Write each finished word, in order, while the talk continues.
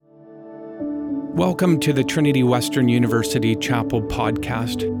Welcome to the Trinity Western University Chapel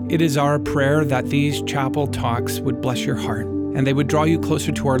podcast. It is our prayer that these chapel talks would bless your heart and they would draw you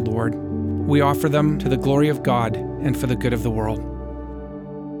closer to our Lord. We offer them to the glory of God and for the good of the world.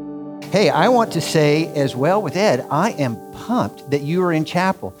 Hey, I want to say as well with Ed, I am pumped that you are in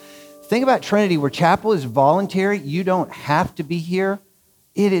chapel. Think about Trinity, where chapel is voluntary. You don't have to be here.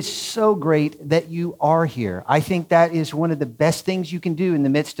 It is so great that you are here. I think that is one of the best things you can do in the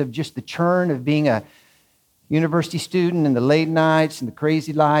midst of just the churn of being a university student and the late nights and the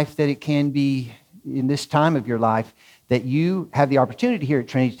crazy life that it can be in this time of your life, that you have the opportunity here at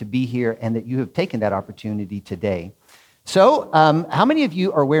Trinity to be here and that you have taken that opportunity today. So, how many of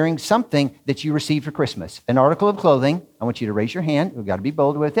you are wearing something that you received for Christmas? An article of clothing. I want you to raise your hand. We've got to be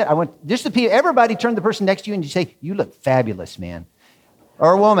bold with it. I want just the people, everybody turn to the person next to you and you say, "You look fabulous, man."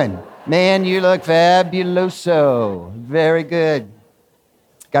 Or woman, "Man, you look fabuloso." Very good.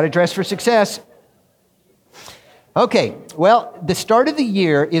 Got to dress for success. Okay, well, the start of the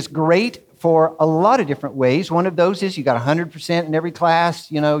year is great for a lot of different ways. One of those is you got 100% in every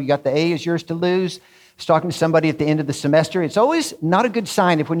class. You got the A is yours to lose. I was talking to somebody at the end of the semester. It's always not a good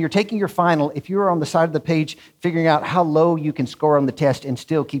sign if when you're taking your final, if you're on the side of the page figuring out how low you can score on the test and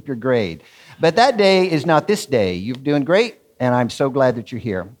still keep your grade. But that day is not this day. You're doing great. And I'm so glad that you're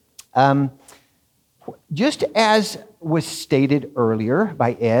here. Just as was stated earlier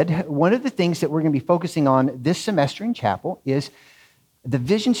by Ed, one of the things that we're going to be focusing on this semester in chapel is the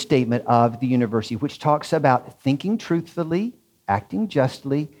vision statement of the university, which talks about thinking truthfully, acting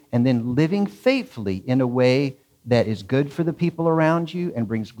justly, and then living faithfully in a way that is good for the people around you and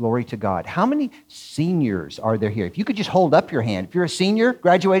brings glory to God. How many seniors are there here? If you could just hold up your hand. If you're a senior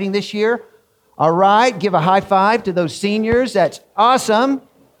graduating this year, all right, give a high five to those seniors. That's awesome.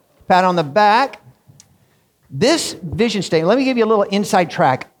 Pat on the back. This vision statement, let me give you a little inside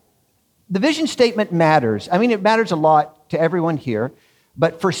track. The vision statement matters. I mean, it matters a lot to everyone here,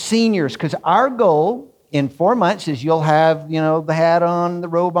 but for seniors, because our goal in 4 months is you'll have, the hat on, the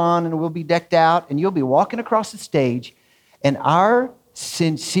robe on, and we'll be decked out, and you'll be walking across the stage, and our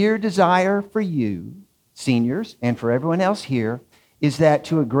sincere desire for you, seniors, and for everyone else here, is that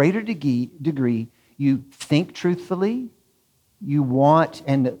to a greater degree, you think truthfully, you want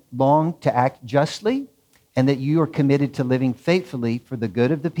and long to act justly, and that you are committed to living faithfully for the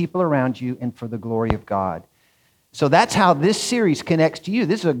good of the people around you and for the glory of God. So that's how this series connects to you.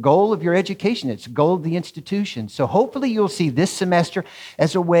 This is a goal of your education. It's a goal of the institution. So hopefully you'll see this semester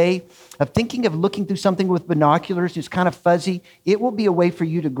as a way of thinking of looking through something with binoculars. It's kind of fuzzy. It will be a way for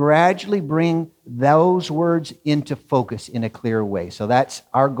you to gradually bring those words into focus in a clear way. So that's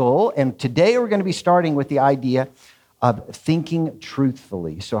our goal. And today we're going to be starting with the idea of thinking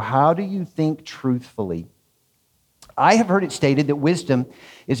truthfully. So how do you think truthfully? I have heard it stated that wisdom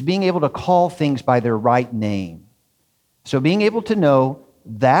is being able to call things by their right name. So being able to know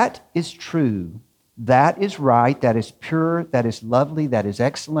that is true, that is right, that is pure, that is lovely, that is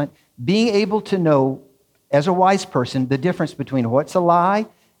excellent. Being able to know, as a wise person, the difference between what's a lie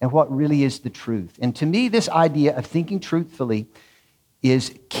and what really is the truth. And to me, this idea of thinking truthfully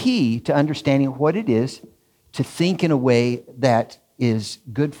is key to understanding what it is to think in a way that is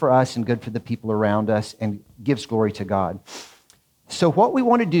good for us and good for the people around us and gives glory to God. So what we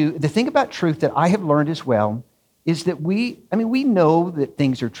want to do, the thing about truth that I have learned as well, is that we know that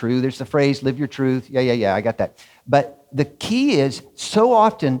things are true. There's the phrase, live your truth. Yeah, I got that. But the key is, so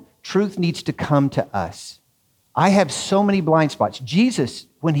often, truth needs to come to us. I have so many blind spots. Jesus,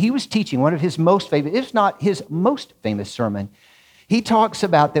 when he was teaching one of his most famous, if not his most famous sermon, he talks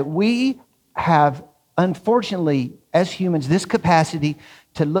about that we have, unfortunately, as humans, this capacity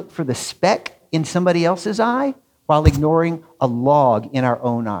to look for the speck in somebody else's eye while ignoring a log in our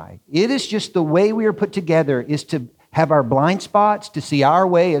own eye. It is just the way we are put together is to have our blind spots, to see our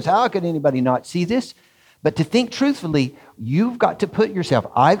way as how could anybody not see this? But to think truthfully, I've got to put yourself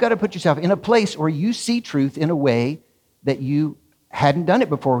in a place where you see truth in a way that you hadn't done it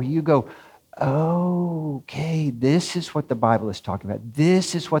before, where you go, oh, okay, this is what the Bible is talking about.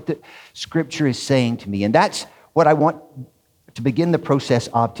 This is what the Scripture is saying to me. And that's what I want to begin the process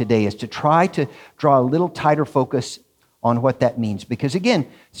of today, is to try to draw a little tighter focus on what that means. Because again,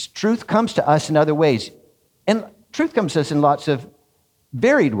 truth comes to us in other ways. And truth comes to us in lots of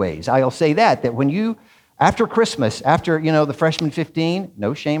varied ways. I'll say that when you, after Christmas, after, the freshman 15,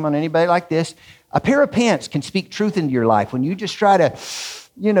 no shame on anybody like this, a pair of pants can speak truth into your life. When you just try to,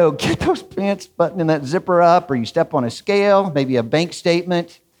 get those pants buttoning that zipper up, or you step on a scale, maybe a bank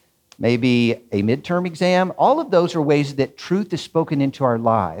statement, maybe a midterm exam. All of those are ways that truth is spoken into our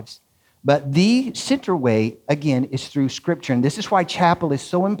lives But the center way, again, is through Scripture. And this is why chapel is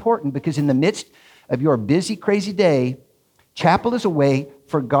so important, because in the midst of your busy, crazy day, chapel is a way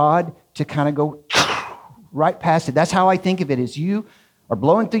for God to kind of go right past it. That's how I think of it, is you are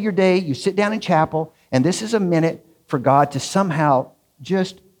blowing through your day, you sit down in chapel, and this is a minute for God to somehow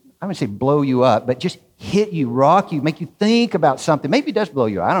just, I'm going to say blow you up, but just hit you, rock you, make you think about something. Maybe it does blow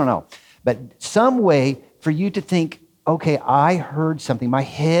you up, I don't know. But some way for you to think, okay, I heard something. My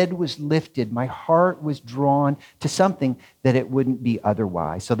head was lifted. My heart was drawn to something that it wouldn't be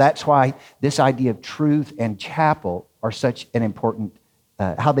otherwise. So that's why this idea of truth and chapel are such an important,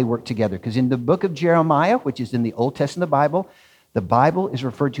 how they work together. Because in the book of Jeremiah, which is in the Old Testament the Bible is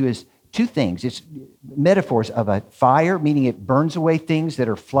referred to as two things. It's metaphors of a fire, meaning it burns away things that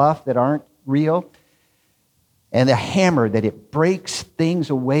are fluff, that aren't real, and a hammer, that it breaks things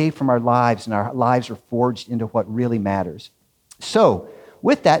away from our lives, and our lives are forged into what really matters. So,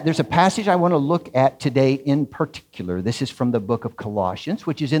 with that, there's a passage I want to look at today in particular. This is from the book of Colossians,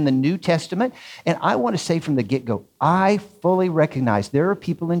 which is in the New Testament. And I want to say from the get-go, I fully recognize there are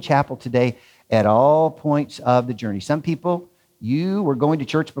people in chapel today at all points of the journey. Some people, you were going to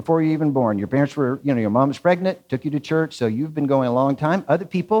church before you were even born. Your parents were, your mom was pregnant, took you to church, so you've been going a long time. Other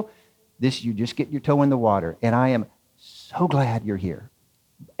people, you just get your toe in the water. And I am so glad you're here.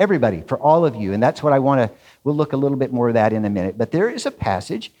 Everybody, for all of you. And that's what we'll look a little bit more of that in a minute. But there is a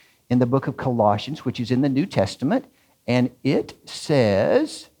passage in the book of Colossians, which is in the New Testament. And it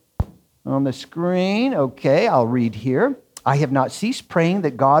says on the screen, okay, I'll read here. I have not ceased praying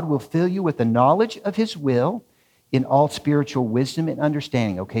that God will fill you with the knowledge of his will in all spiritual wisdom and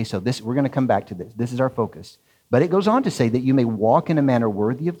understanding. Okay, so we're going to come back to this. This is our focus. But it goes on to say that you may walk in a manner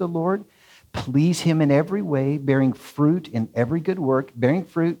worthy of the Lord, please him in every way, bearing fruit in every good work. Bearing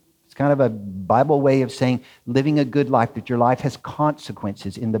fruit is kind of a Bible way of saying living a good life, that your life has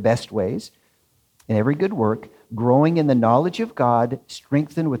consequences in the best ways. In every good work, growing in the knowledge of God,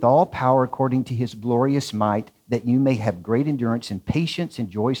 strengthened with all power according to his glorious might, that you may have great endurance and patience and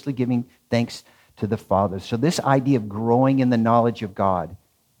joyously giving thanks to the Father. So this idea of growing in the knowledge of God,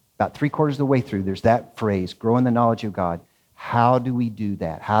 about 3/4 of the way through, there's that phrase, grow in the knowledge of God. How do we do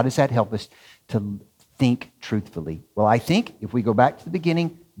that? How does that help us to think truthfully? Well, I think if we go back to the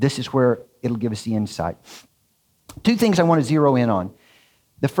beginning, this is where it'll give us the insight. Two things I want to zero in on.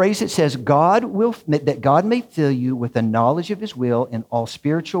 The phrase that says, that God may fill you with the knowledge of his will and all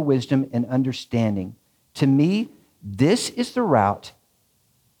spiritual wisdom and understanding. To me, this is a route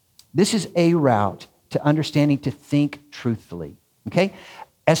to understanding to think truthfully. Okay?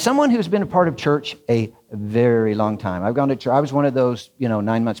 As someone who's been a part of church a very long time, I've gone to church. I was one of those,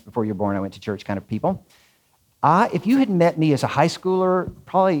 9 months before you're born, I went to church kind of people. If you had met me as a high schooler,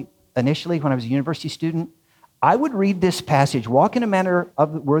 probably initially when I was a university student, I would read this passage, walk in a manner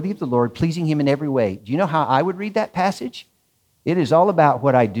worthy of the Lord, pleasing him in every way. Do you know how I would read that passage? It is all about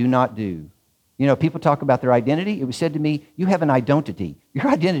what I do not do. People talk about their identity. It was said to me, you have an identity. Your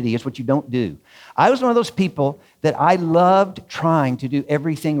identity is what you don't do. I was one of those people that I loved trying to do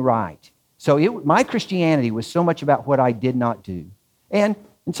everything right. So my Christianity was so much about what I did not do. And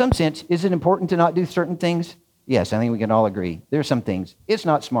in some sense, is it important to not do certain things? Yes, I think we can all agree. There are some things it's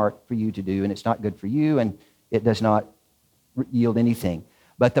not smart for you to do, and it's not good for you, and it does not yield anything.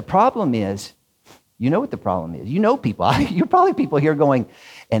 But the problem is, you know what the problem is. You know people. You're probably people here going,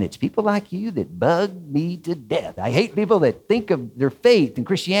 and it's people like you that bug me to death. I hate people that think of their faith and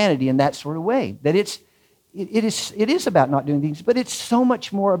Christianity in that sort of way. That it is about not doing things, but it's so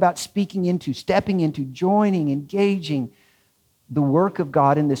much more about stepping into, joining, engaging the work of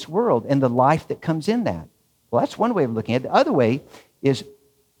God in this world and the life that comes in that. Well, that's one way of looking at it. The other way is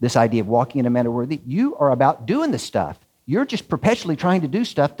this idea of walking in a manner worthy. You are about doing the stuff. You're just perpetually trying to do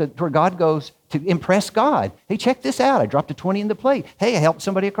stuff where God goes to impress God. Hey, check this out. I dropped a 20 in the plate. Hey, I helped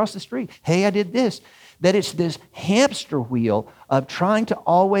somebody across the street. Hey, I did this. That it's this hamster wheel of trying to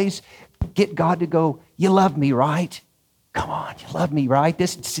always get God to go, you love me, right? Come on, you love me, right?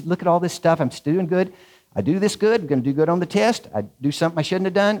 Look at all this stuff. I'm still doing good. I do this good. I'm going to do good on the test. I do something I shouldn't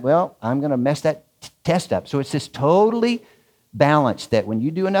have done. Well, I'm going to mess that test up. So it's this totally balance that when you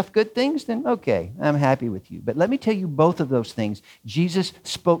do enough good things, then okay, I'm happy with you. But let me tell you both of those things Jesus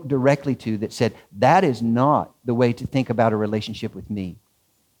spoke directly to that said, that is not the way to think about a relationship with me.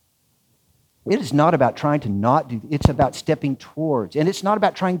 It is not about trying to not do, it's about stepping towards. And it's not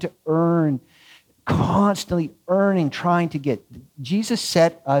about trying to earn, constantly earning, trying to get. Jesus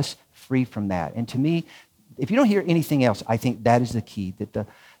set us free from that. And to me, if you don't hear anything else, I think that is the key, that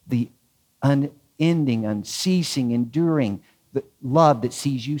the unending, unceasing, enduring, the love that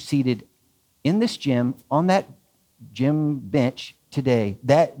sees you seated in this gym, on that gym bench, today.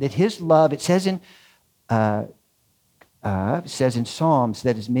 That his love, it says in Psalms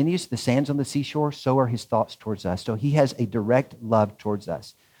that as many as the sands on the seashore, so are his thoughts towards us. So he has a direct love towards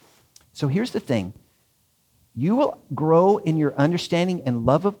us. So here's the thing. You will grow in your understanding and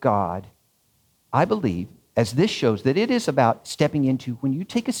love of God, I believe, as this shows that it is about stepping into when you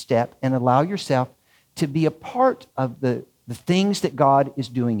take a step and allow yourself to be a part of the things that God is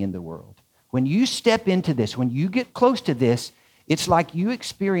doing in the world. When you step into this, when you get close to this, it's like you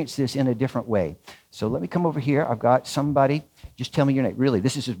experience this in a different way. So let me come over here. I've got somebody. Just tell me your name. Really,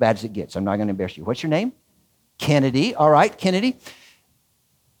 this is as bad as it gets. I'm not going to embarrass you. What's your name? Kennedy. All right, Kennedy.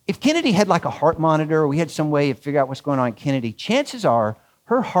 If Kennedy had like a heart monitor, or we had some way to figure out what's going on in Kennedy, chances are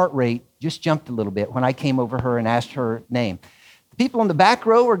her heart rate just jumped a little bit when I came over her and asked her name. The people in the back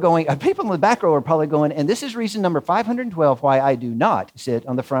row are probably going, and this is reason number 512 why I do not sit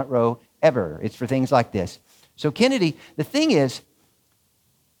on the front row ever. It's for things like this. So Kennedy, the thing is,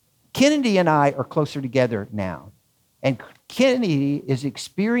 Kennedy and I are closer together now. And Kennedy is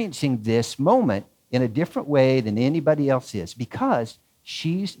experiencing this moment in a different way than anybody else is because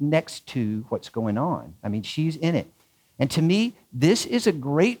she's next to what's going on. I mean, she's in it. And to me, this is a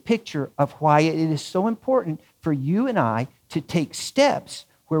great picture of why it is so important for you and I to take steps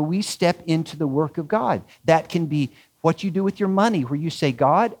where we step into the work of God. That can be what you do with your money, where you say,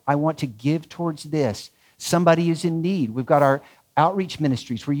 God, I want to give towards this. Somebody is in need. We've got our outreach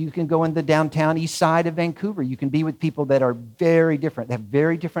ministries where you can go in the downtown east side of Vancouver. You can be with people that are very different, that have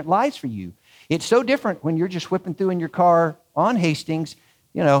very different lives for you. It's so different when you're just whipping through in your car on Hastings,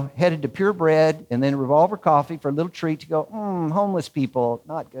 headed to Purebred and then Revolver Coffee for a little treat to go, homeless people,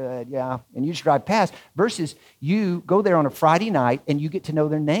 not good, yeah. And you just drive past versus you go there on a Friday night and you get to know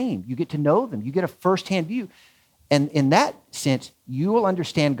their name. You get to know them. You get a firsthand view. And in that sense, you will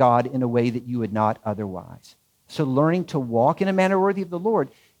understand God in a way that you would not otherwise. So learning to walk in a manner worthy of the Lord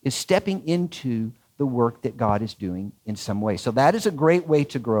is stepping into the work that God is doing in some way. So that is a great way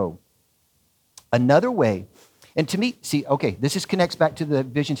to grow. Another way, and to me, this connects back to the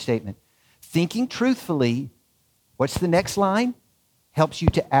vision statement. Thinking truthfully, what's the next line? Helps you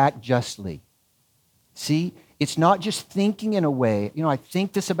to act justly. See, it's not just thinking in a way, I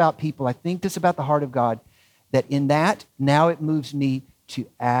think this about people, I think this about the heart of God, that in that, now it moves me to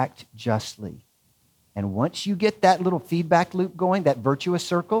act justly. And once you get that little feedback loop going, that virtuous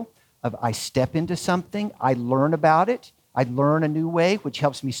circle of I step into something, I learn about it, I learn a new way, which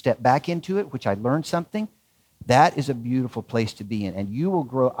helps me step back into it, which I learn something, that is a beautiful place to be in. And you will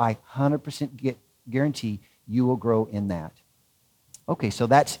grow, I 100% guarantee you will grow in that. Okay, so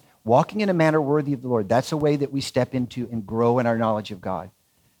that's walking in a manner worthy of the Lord. That's a way that we step into and grow in our knowledge of God.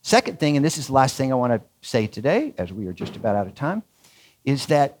 Second thing, and this is the last thing I want to say today, as we are just about out of time, is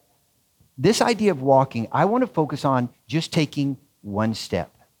that this idea of walking, I want to focus on just taking one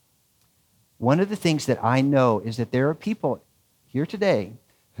step. One of the things that I know is that there are people here today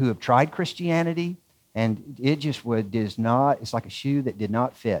who have tried Christianity, and it just it's like a shoe that did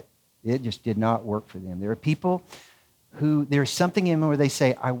not fit. It just did not work for them. There are people who, there's something in them where they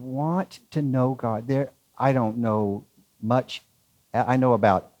say, I want to know God. I don't know much. I know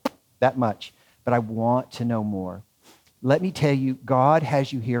about that much, but I want to know more. Let me tell you, God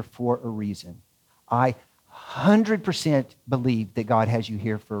has you here for a reason. I 100% believe that God has you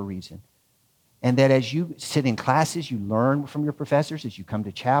here for a reason. And that as you sit in classes, you learn from your professors, as you come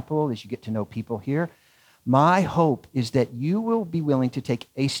to chapel, as you get to know people here, my hope is that you will be willing to take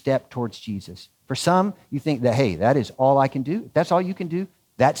a step towards Jesus. For some, you think that, hey, that is all I can do. If that's all you can do,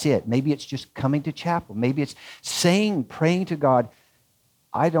 that's it. Maybe it's just coming to chapel. Maybe it's praying to God,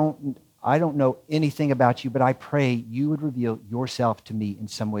 I don't know anything about you, but I pray you would reveal yourself to me in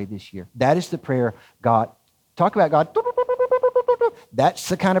some way this year. That is the prayer God, talk about God. That's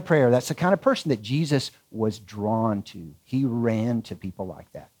the kind of prayer, that's the kind of person that Jesus was drawn to. He ran to people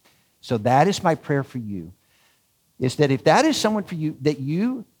like that. So that is my prayer for you, is that if that is someone for you, that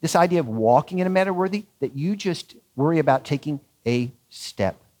you, this idea of walking in a manner worthy, that you just worry about taking a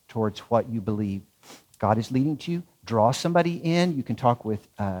step towards what you believe God is leading to you. Draw somebody in. You can talk with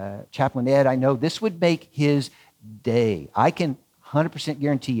Chaplain Ed. I know this would make his day. I can 100%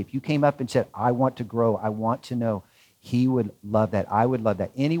 guarantee if you came up and said, I want to grow, I want to know, he would love that. I would love that.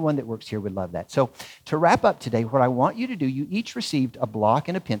 Anyone that works here would love that. So to wrap up today, what I want you to do, you each received a block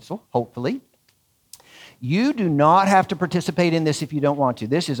and a pencil, hopefully. You do not have to participate in this if you don't want to.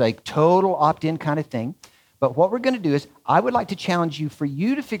 This is a total opt-in kind of thing. But what we're going to do is, I would like to challenge you for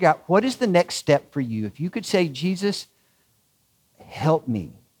you to figure out what is the next step for you. If you could say, Jesus, help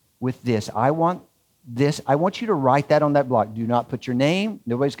me with this. I want this. I want you to write that on that block. Do not put your name.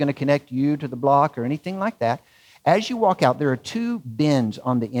 Nobody's going to connect you to the block or anything like that. As you walk out, there are two bins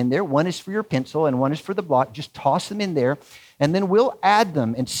on the end there. One is for your pencil and one is for the block. Just toss them in there, and then we'll add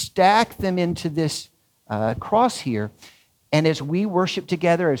them and stack them into this cross here. And as we worship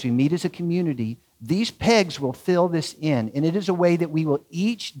together, as we meet as a community, these pegs will fill this in. And it is a way that we will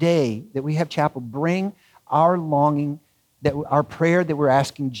each day that we have chapel bring our longing, that our prayer that we're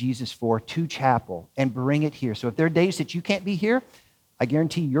asking Jesus for to chapel and bring it here. So if there are days that you can't be here, I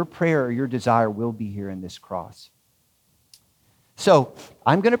guarantee your prayer or your desire will be here in this cross. So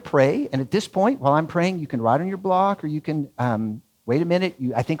I'm going to pray. And at this point, while I'm praying, you can write on your block or you can wait a minute.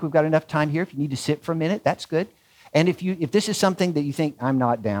 I think we've got enough time here. If you need to sit for a minute, that's good. And if this is something that you think, I'm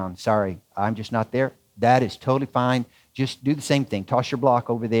not down, sorry, I'm just not there, that is totally fine. Just do the same thing. Toss your block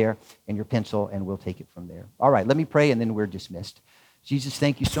over there and your pencil, and we'll take it from there. All right, let me pray, and then we're dismissed. Jesus,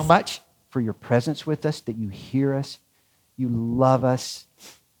 thank you so much for your presence with us, that you hear us, you love us,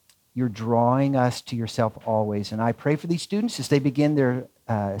 you're drawing us to yourself always. And I pray for these students as they begin their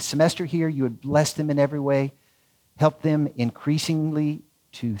semester here, you would bless them in every way, help them increasingly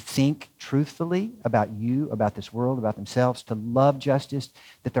to think truthfully about you, about this world, about themselves, to love justice,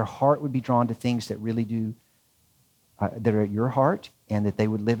 that their heart would be drawn to things that really do, that are at your heart, and that they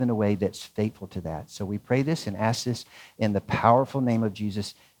would live in a way that's faithful to that. So we pray this and ask this in the powerful name of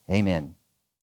Jesus. Amen.